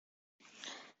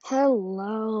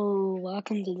Hello,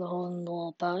 welcome to the Hole in the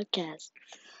Wall podcast.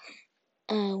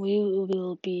 We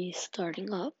will be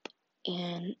starting up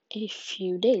in a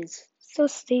few days, so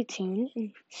stay tuned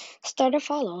and start a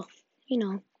follow. You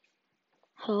know,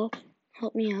 help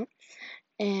me out.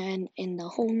 And in the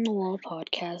Hole in the Wall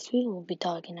podcast, we will be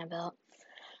talking about.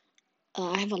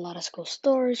 I have a lot of school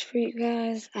stories for you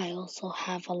guys. I also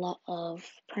have a lot of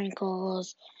prank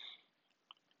calls.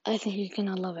 I think you're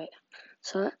gonna love it.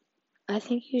 So I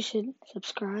think you should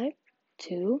subscribe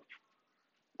to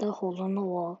the Hole in the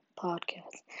Wall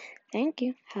podcast. Thank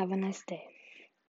you. Have a nice day.